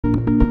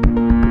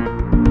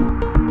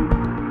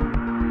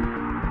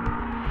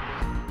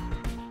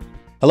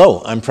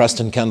Hello, I'm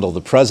Preston Kendall, the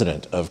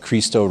president of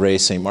Cristo Rey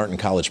St. Martin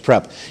College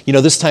Prep. You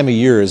know, this time of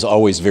year is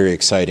always very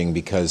exciting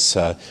because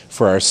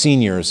for our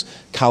seniors,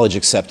 college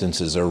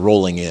acceptances are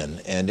rolling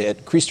in. And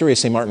at Cristo Rey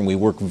St. Martin, we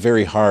work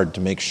very hard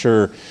to make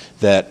sure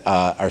that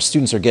our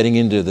students are getting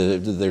into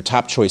their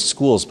top choice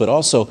schools, but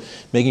also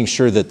making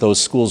sure that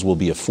those schools will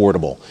be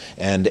affordable.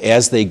 And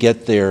as they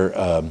get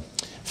their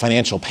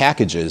financial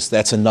packages,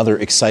 that's another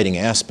exciting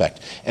aspect.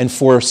 And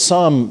for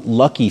some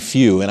lucky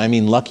few, and I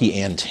mean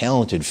lucky and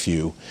talented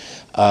few,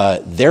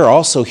 they're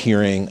also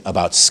hearing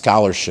about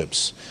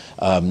scholarships.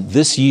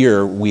 This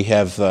year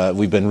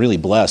we've been really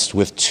blessed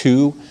with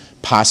 2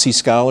 Posse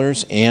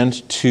Scholars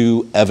and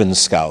 2 Evans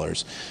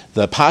Scholars.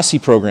 The Posse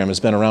program has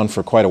been around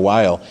for quite a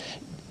while.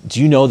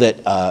 Do you know that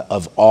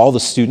of all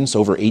the students,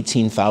 over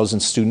 18,000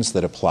 students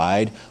that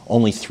applied,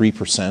 only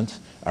 3%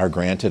 are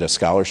granted a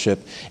scholarship,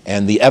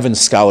 and the Evans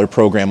Scholar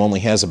program only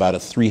has about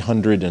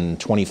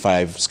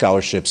 325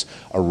 scholarships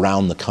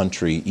around the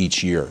country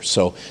each year.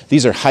 So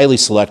these are highly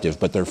selective,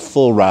 but they're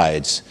full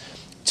rides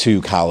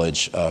to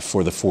college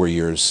for the 4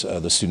 years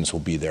the students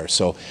will be there.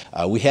 So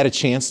we had a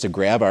chance to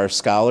grab our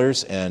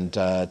scholars and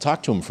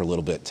talk to them for a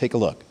little bit. Take a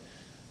look.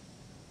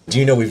 Do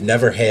you know we've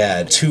never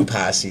had 2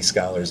 Posse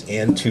Scholars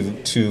and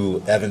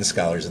two Evans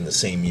Scholars in the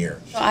same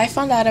year? So I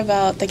found out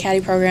about the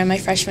Caddy program my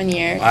freshman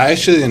year. I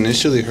actually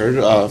initially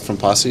heard from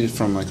Posse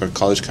from like our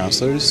college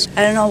counselors.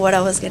 I don't know what I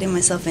was getting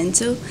myself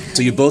into.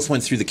 So you both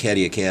went through the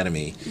Caddy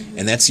Academy,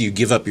 and that's you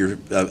give up your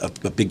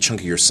a big chunk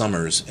of your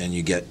summers and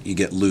you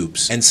get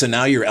loops. And so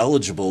now you're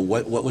eligible.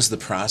 What was the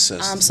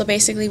process? So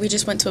basically we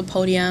just went to a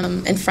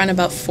podium in front of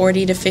about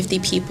 40 to 50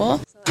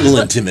 people. A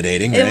little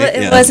intimidating, right?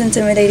 It was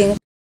intimidating.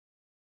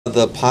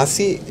 The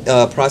Posse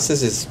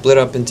process is split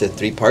up into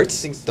 3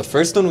 parts. The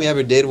first one we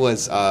ever did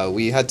was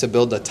we had to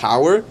build a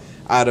tower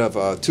out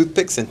of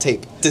toothpicks and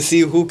tape to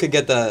see who could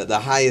get the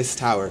highest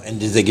tower.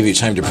 And did they give you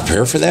time to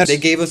prepare for that? They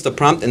gave us the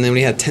prompt, and then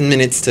we had 10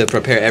 minutes to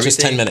prepare everything.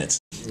 Just 10 minutes.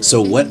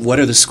 So what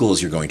are the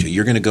schools you're going to?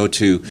 You're going to go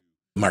to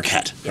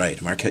Marquette,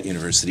 right? Marquette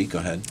University. Go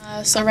ahead.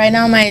 So right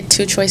now my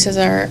 2 choices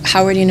are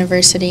Howard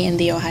University and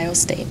The Ohio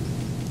State.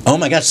 Oh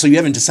my gosh, so you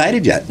haven't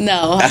decided yet?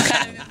 No.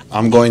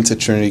 I'm going to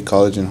Trinity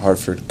College in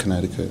Hartford,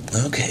 Connecticut.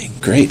 Okay,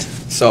 great.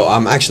 So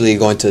I'm actually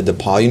going to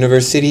DePaul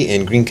University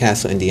in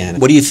Greencastle, Indiana.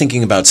 What are you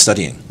thinking about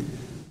studying?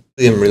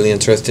 I'm really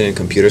interested in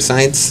computer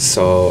science,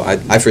 so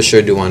I for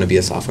sure do want to be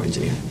a software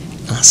engineer.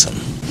 Awesome.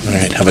 All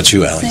right, how about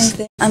you, Alex? Same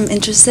thing. I'm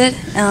interested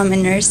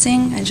in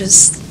nursing. I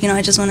just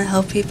want to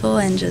help people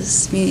and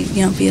just be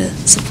a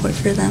support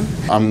for them.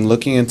 I'm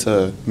looking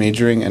into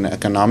majoring in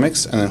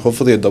economics and then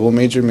hopefully a double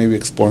major, maybe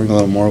exploring a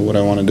little more what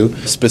I want to do,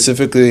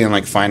 specifically in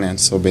like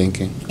finance, so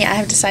banking. Yeah, I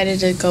have decided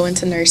to go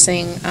into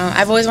nursing.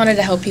 I've always wanted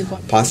to help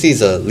people. Posse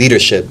is a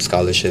leadership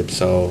scholarship,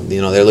 so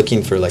they're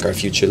looking for like our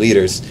future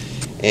leaders.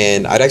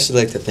 And I'd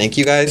actually like to thank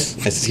you guys,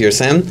 as here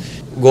Sam.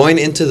 Going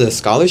into the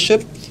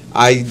scholarship,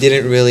 I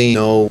didn't really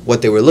know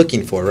what they were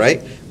looking for,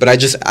 right? But I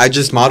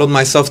just modeled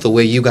myself the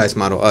way you guys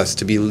model us,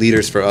 to be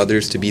leaders for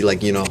others, to be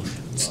like,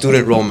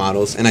 student role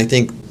models. And I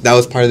think that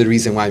was part of the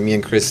reason why me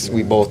and Chris,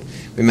 we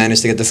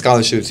managed to get the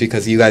scholarships,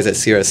 because you guys at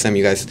CRSM,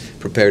 you guys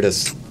prepared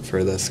us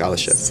for the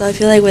scholarship. So I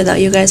feel like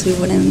without you guys, we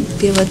wouldn't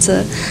be able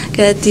to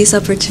get these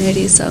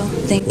opportunities, so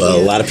thank you.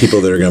 Well, a lot of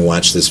people that are going to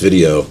watch this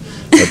video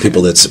are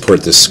people that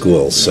support this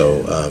school,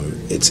 so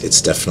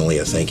it's definitely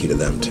a thank you to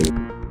them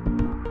too.